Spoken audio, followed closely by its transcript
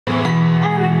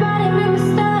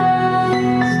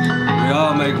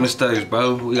make mistakes,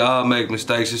 bro. We all make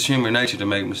mistakes. It's human nature to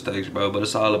make mistakes, bro. But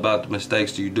it's all about the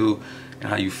mistakes that you do and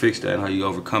how you fix that and how you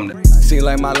overcome that. Seem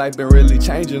like my life been really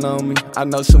changing on me. I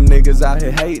know some niggas out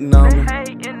here hating on me.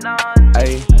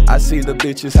 Hey, I see the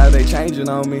bitches how they changing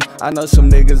on me. I know some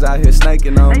niggas out here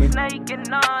snaking on me.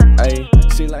 Hey,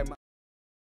 seem like my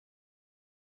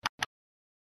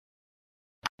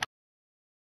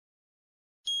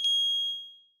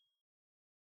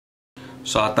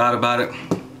So I thought about it.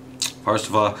 First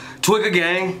of all, Twigga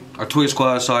gang, or Twigga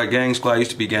squad, sorry, gang squad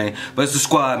used to be gang. But it's the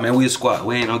squad, man, we a squad.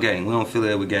 We ain't no gang. We don't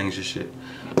affiliate with gangs and shit.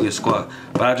 We a squad.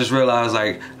 But I just realized,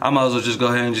 like, I might as well just go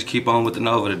ahead and just keep on with the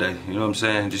Nova today. You know what I'm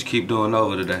saying? Just keep doing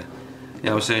Nova today. You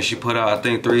know what I'm saying? She put out, I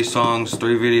think, 3 songs,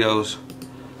 3 videos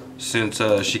since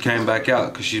she came back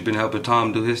out, because she's been helping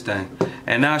Tom do his thing.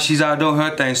 And now she's out doing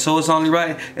her thing. So it's only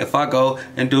right if I go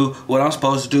and do what I'm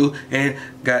supposed to do and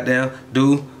goddamn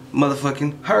do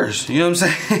motherfucking hers. You know what I'm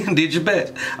saying? Did your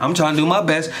best. I'm trying to do my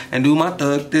best and do my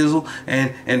thug thizzle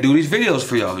and do these videos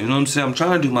for y'all. You know what I'm saying? I'm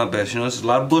trying to do my best. You know, there's a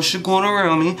lot of bullshit going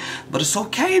around me, but it's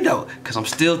okay though, because I'm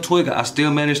still Twigga. I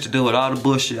still managed to deal with all the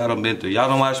bullshit y'all done been through. Y'all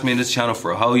done watched me in this channel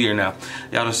for a whole year now.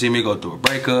 Y'all done see me go through a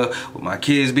breakup with my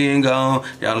kids being gone.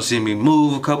 Y'all done see me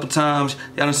move a couple times.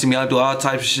 Y'all done see me do all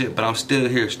types of shit, but I'm still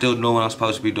here, still doing what I'm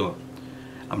supposed to be doing.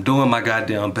 I'm doing my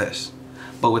goddamn best.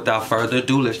 But without further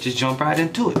ado, let's just jump right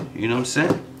into it. You know what I'm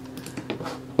saying?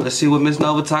 Let's see what Miss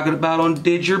Nova talking about on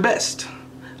Did Your Best.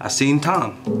 I seen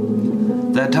Tom.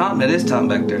 Is that Tom? That is Tom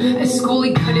back there. At school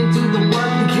he couldn't do the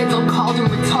work. The kids all called him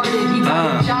retarded. He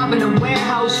got a job in a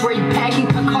warehouse where he packing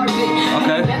a carpet.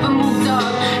 Okay. And he never moved up,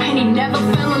 and he never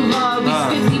fell in love.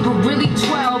 He's 50 but really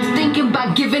 12, thinking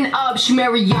about giving up. She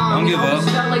married young. Don't give up.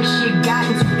 Felt like she had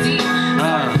gotten too deep.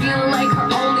 Feeling like her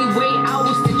only way out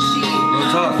was to cheat.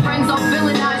 Her friends all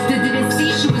villainized her, didn't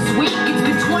see she was weak. It's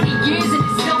been 20 years and it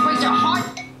still breaks your heart.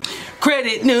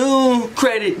 Credit new,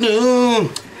 credit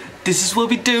new. This is what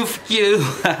we do for you.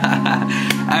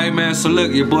 Hey man, so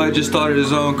look, your boy just started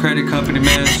his own credit company,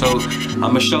 man. So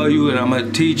I'ma show you and I'ma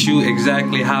teach you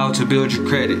exactly how to build your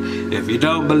credit. If you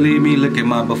don't believe me, look at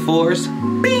my befores.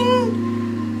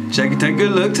 Bing! Check it, take a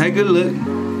good look, take a good look.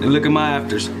 And look at my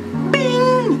afters.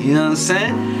 Bing! You know what I'm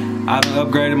saying? I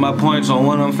upgraded my points on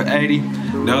one of them for 80.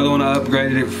 The other one I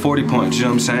upgraded it for 40 points, you know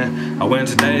what I'm saying? I went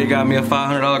today, got me a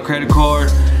 $500 credit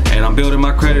card, and I'm building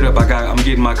my credit up. I'm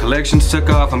getting my collections took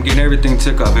off, I'm getting everything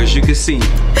took off, as you can see.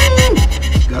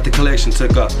 Got the collection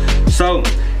took off. So,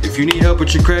 if you need help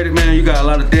with your credit, man, you got a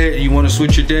lot of debt, you want to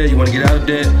switch your debt, you want to get out of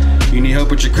debt, you need help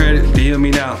with your credit, DM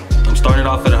me now. I'm starting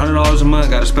off at $100 a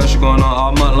month, got a special going on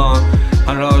all month long,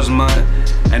 $100 a month.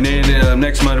 And then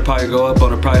next month it'll probably go up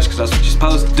on the price, because that's what you're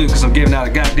supposed to do, because I'm giving out a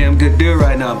goddamn good deal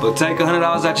right now. But take $100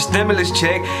 out your stimulus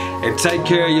check and take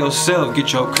care of yourself.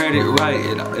 Get your credit right.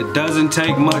 It doesn't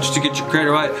take much to get your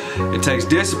credit right. It takes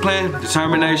discipline,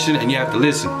 determination, and you have to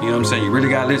listen. You know what I'm saying? You really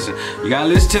gotta listen. You gotta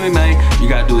listen to me, man. You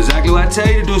gotta do exactly what I tell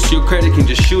you to do so your credit can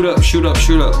just shoot up, shoot up,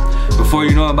 shoot up. Before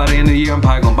you know it, by the end of the year, I'm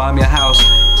probably gonna buy me a house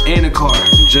and a car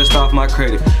just off my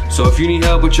credit. So if you need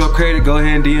help with your credit, go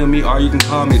ahead and DM me, or you can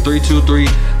call me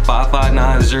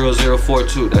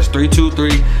 323-559-0042. That's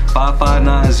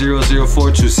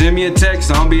 323-559-0042. Send me a text.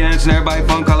 I don't be answering everybody's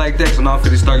phone call like that, because I'm not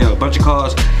finna start getting a bunch of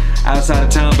calls outside of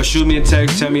town. But shoot me a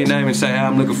text, tell me your name, and say, hey,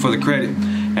 I'm looking for the credit,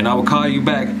 and I will call you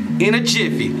back in a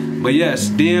jiffy. But yes,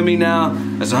 DM me now.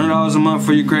 That's $100 a month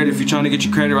for your credit. If you're trying to get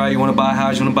your credit right, you want to buy a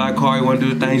house, you want to buy a car, you want to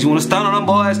do the things, you want to stun on them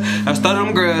boys, or stun on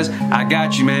them girls, I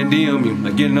got you, man. DM me.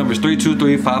 Again, the number is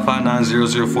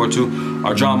 323-559-0042,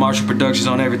 or John Marshall Productions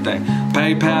on everything.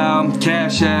 PayPal,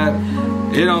 Cash App,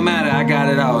 it don't matter. I got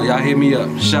it all. Y'all hit me up.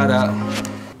 Shout out.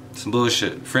 Some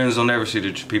bullshit. Friends don't ever see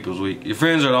the people's weak. Your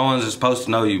friends are the ones that's supposed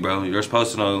to know you, bro. You're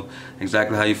supposed to know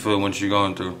exactly how you feel what you're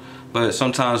going through. But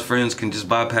sometimes friends can just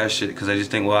bypass shit because they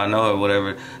just think, well, I know it,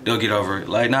 whatever. They'll get over it.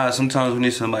 Like, nah, sometimes we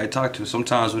need somebody to talk to.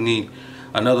 Sometimes we need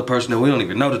another person that we don't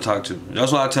even know to talk to.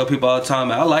 That's why I tell people all the time,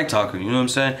 man, I like talking. You know what I'm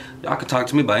saying? Y'all can talk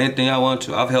to me about anything I want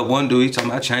to. I've helped one dude, he told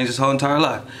me I changed his whole entire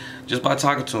life just by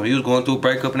talking to him. He was going through a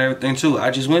breakup and everything too.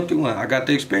 I just went through one. I got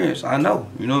the experience. I know.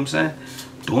 You know what I'm saying?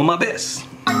 Doing my best.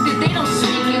 They don't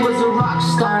speak, he was a rock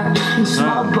star in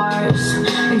small bars.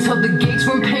 Until the gigs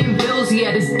weren't paying bills, he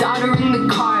had his daughter in the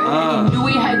car. And he knew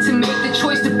he had to make the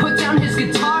choice to put down his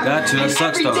guitar. Got to, that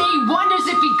sucks though. Every day he wonders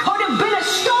if he could have been a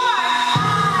star.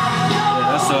 Yeah,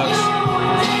 that sucks.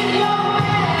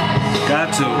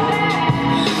 Got to.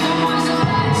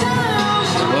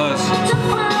 It was.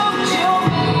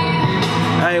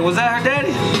 Hey, was that her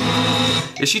daddy?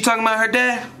 Is she talking about her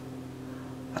dad?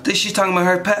 I think she's talking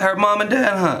about her mom and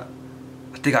dad, huh?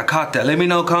 I think I caught that. Let me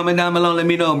know, comment down below, let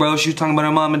me know, bro. She was talking about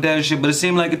her mom and dad and shit, but it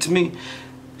seemed like it to me.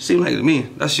 Seems like to me.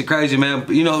 That shit crazy, man.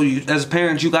 But, you know, as a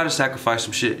parent, you gotta sacrifice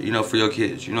some shit, you know, for your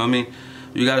kids. You know what I mean?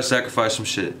 You gotta sacrifice some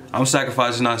shit. I'm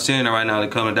sacrificing not seeing her right now to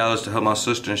come to Dallas to help my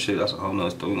sister and shit. That's a whole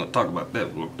nother story. We're gonna talk about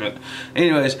that.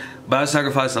 Anyways, but I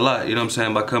sacrificed a lot, you know what I'm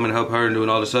saying, by coming to help her and doing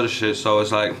all this other shit. So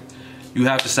it's like, you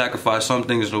have to sacrifice some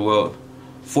things in the world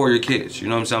for your kids. You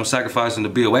know what I'm saying? I'm sacrificing to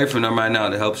be away from them right now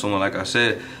to help someone, like I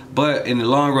said. But in the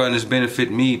long run, it's benefit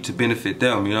me to benefit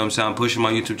them. You know what I'm saying? I'm pushing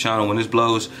my YouTube channel. When this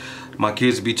blows, my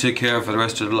kids will be taken care of for the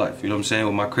rest of their life. You know what I'm saying?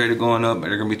 With my credit going up,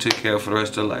 they're going to be taken care of for the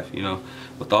rest of their life. You know?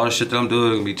 With all the shit that I'm doing,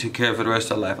 they're going to be taken care of for the rest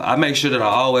of their life. I make sure that I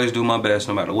always do my best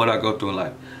no matter what I go through in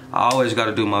life. I always got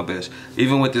to do my best.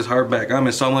 Even with this hurt back, I'm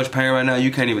in so much pain right now,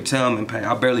 you can't even tell I'm in pain.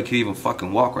 I barely can even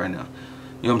fucking walk right now.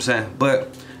 You know what I'm saying?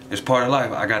 But it's part of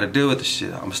life. I got to deal with the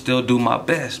shit. I'm still do my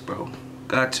best, bro.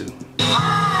 Got to.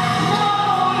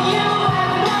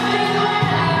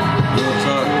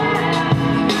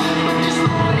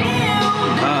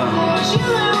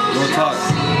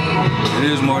 It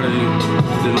is more than the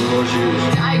Lord's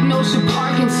use. Diagnosed with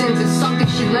Parkinson's, it's something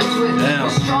she lives with. Damn.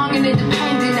 We're strong and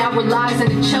independent, now relies on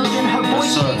the children. Her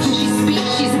voice shakes when she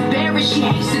speaks, she's embarrassed, she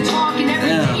hates to talk. And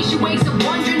every day she wakes up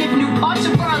wondering if new parts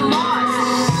of her are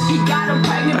lost. He got her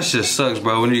pregnant. That shit sucks,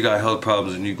 bro, when you got health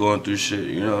problems and you going through shit,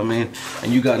 you know what I mean?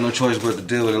 And you got no choice but to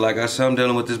deal with it. Like I said, I'm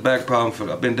dealing with this back problem.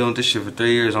 I've been dealing with this shit for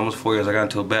 3 years, almost 4 years. I got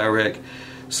into a bad wreck.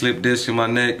 Slip disc in my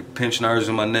neck, pinched nerves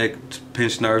in my neck,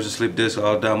 pinched nerves and slip disc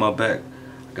all down my back.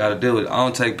 Gotta deal with it. I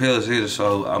don't take pills either,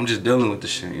 so I'm just dealing with the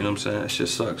shit, you know what I'm saying? That shit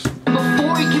sucks.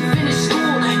 Before he could finish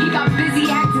school, he got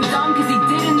busy acting dumb cause he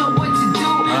didn't know what to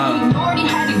do. He ignored, he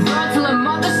had a girl till her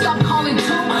mother stopped calling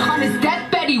too. On his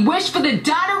deathbed, he wished for the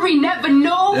daughter he never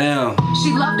knew. Damn.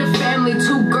 She loved her family,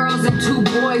 2 girls and 2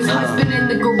 boys. Husband in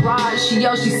the garage, she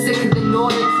yells she's sick of the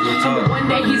noise. And one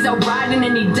day he's out riding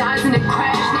and he dies in a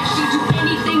crash. Now she'd do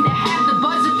anything to have the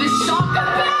buzz of his song come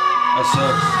back. That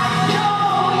sucks.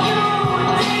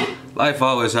 Life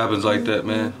always happens like that,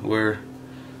 man, where,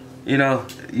 you know,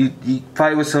 you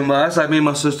fight with somebody. That's like me and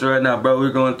my sister right now, bro.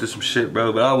 We're going through some shit,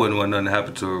 bro, but I wouldn't want nothing to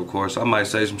happen to her, of course. I might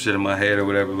say some shit in my head or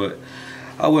whatever, but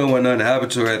I wouldn't want nothing to happen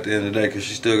to her at the end of the day because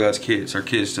she still got kids. Her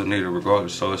kids still need her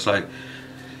regardless. So it's like,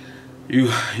 you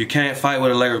can't fight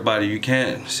with everybody. You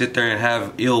can't sit there and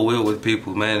have ill will with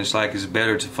people, man. It's like, it's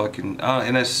better to fucking,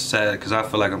 and that's sad because I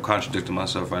feel like I'm contradicting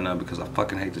myself right now because I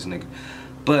fucking hate this nigga.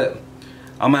 But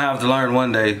I'm gonna have to learn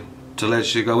one day to let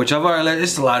shit go, which I've already let.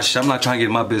 It's a lot of shit. I'm not trying to get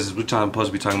in my business. We're supposed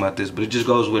to be talking about this, but it just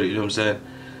goes with it, you know what I'm saying?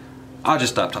 I'll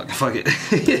just stop talking. Fuck it.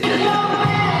 Fuck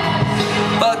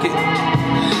it.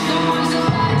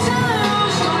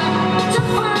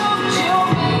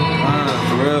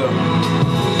 For real.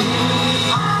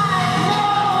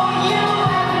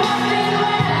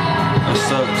 That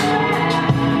sucks.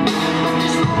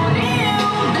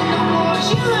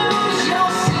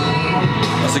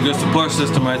 That's a good support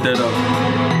system right there, though.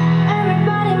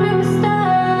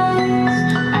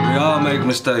 We all make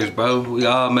mistakes, bro. We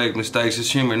all make mistakes.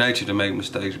 It's human nature to make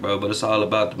mistakes, bro. But it's all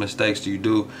about the mistakes that you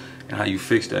do and how you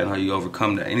fix that and how you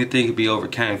overcome that. Anything can be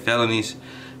overcome. Felonies,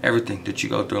 everything that you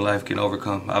go through in life can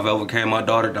overcome. I've overcame my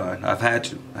daughter dying. I've had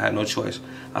to. I had no choice.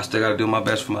 I still got to do my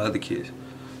best for my other kids.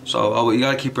 So you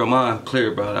got to keep your mind clear,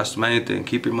 bro. That's the main thing.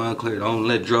 Keep your mind clear. Don't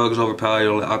let drugs overpower you.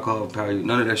 Don't let alcohol overpower you.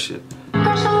 None of that shit.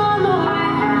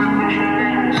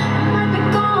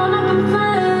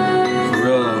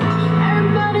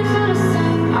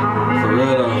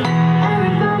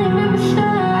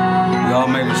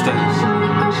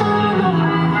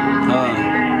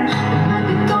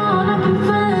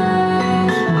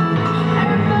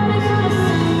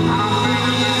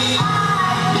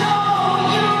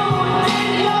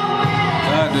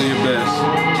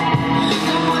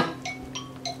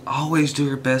 Always do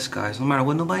your best, guys. No matter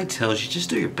what nobody tells you, just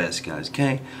do your best, guys,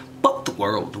 okay? Fuck the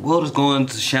world. The world is going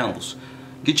to shambles.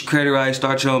 Get your credit right,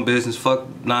 start your own business, fuck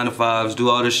 9-to-5s, do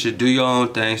all this shit, do your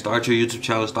own thing, start your YouTube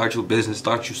channel, start your business,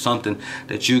 start you something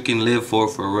that you can live for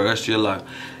the rest of your life.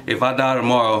 If I die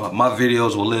tomorrow, my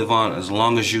videos will live on as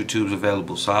long as YouTube's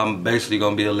available. So I'm basically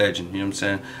gonna be a legend, you know what I'm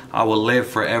saying? I will live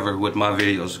forever with my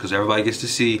videos because everybody gets to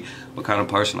see what kind of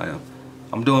person I am.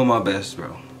 I'm doing my best,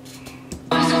 bro.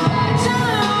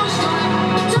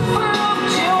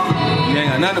 You ain't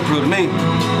got nothing to prove to me.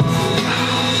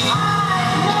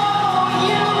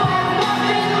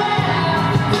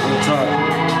 We'll talk.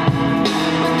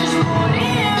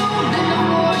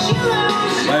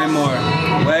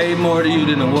 Way more to you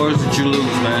than the wars that you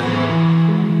lose, man.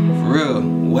 For real.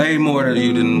 Way more to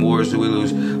you than the wars that we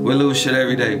lose. We lose shit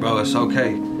every day, bro. It's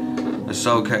okay. It's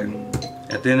okay.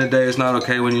 At the end of the day, it's not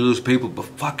okay when you lose people, but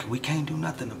fuck it, we can't do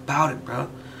nothing about it, bro.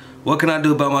 What can I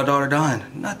do about my daughter dying?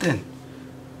 Nothing.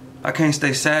 I can't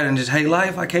stay sad and just hate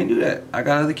life. I can't do that. I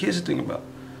got other kids to think about.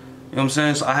 You know what I'm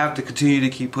saying? So I have to continue to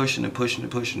keep pushing and pushing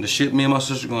and pushing. The shit me and my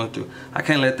sister going through, I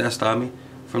can't let that stop me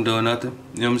from doing nothing.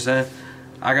 You know what I'm saying?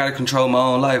 I gotta control my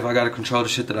own life. I gotta control the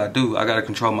shit that I do. I gotta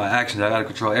control my actions. I gotta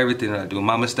control everything that I do.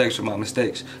 My mistakes are my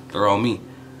mistakes. They're on me.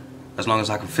 As long as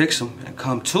I can fix them and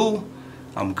come to,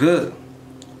 I'm good.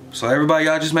 So everybody,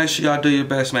 y'all just make sure y'all do your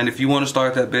best, man. If you want to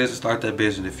start that business, start that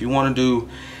business. If you want to do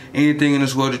anything in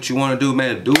this world that you want to do,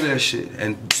 man, do that shit.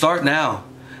 And start now.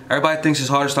 Everybody thinks it's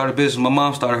hard to start a business. My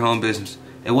mom started her own business.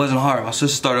 It wasn't hard. My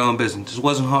sister started her own business. It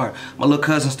wasn't hard. My little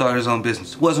cousin started his own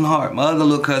business. It wasn't hard. My other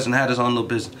little cousin had his own little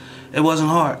business. It wasn't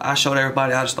hard. I showed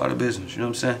everybody how to start a business. You know what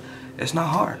I'm saying? It's not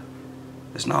hard.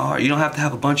 It's not hard. You don't have to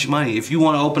have a bunch of money. If you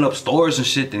want to open up stores and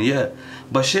shit, then yeah.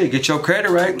 But shit, get your credit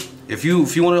right. If you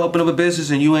want to open up a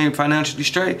business and you ain't financially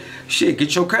straight, shit,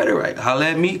 get your credit right. Holla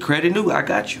at me, credit new, I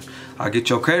got you. I'll get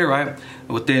your credit right.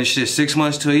 Within shit 6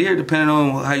 months to a year, depending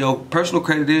on how your personal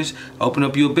credit is, open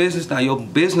up your business. Now your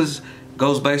business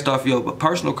goes based off your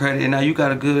personal credit, and now you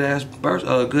got a good ass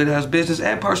business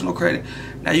and personal credit.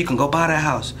 Now you can go buy that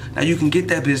house. Now you can get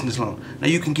that business loan. Now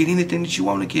you can get anything that you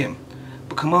want to get.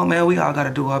 But come on, man, we all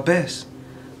gotta do our best.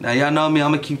 Now y'all know me,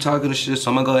 I'm gonna keep talking the shit, so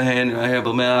I'm gonna go ahead and right here.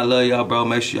 But man, I love y'all, bro.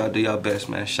 Make sure y'all do your best,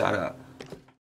 man. Shout out.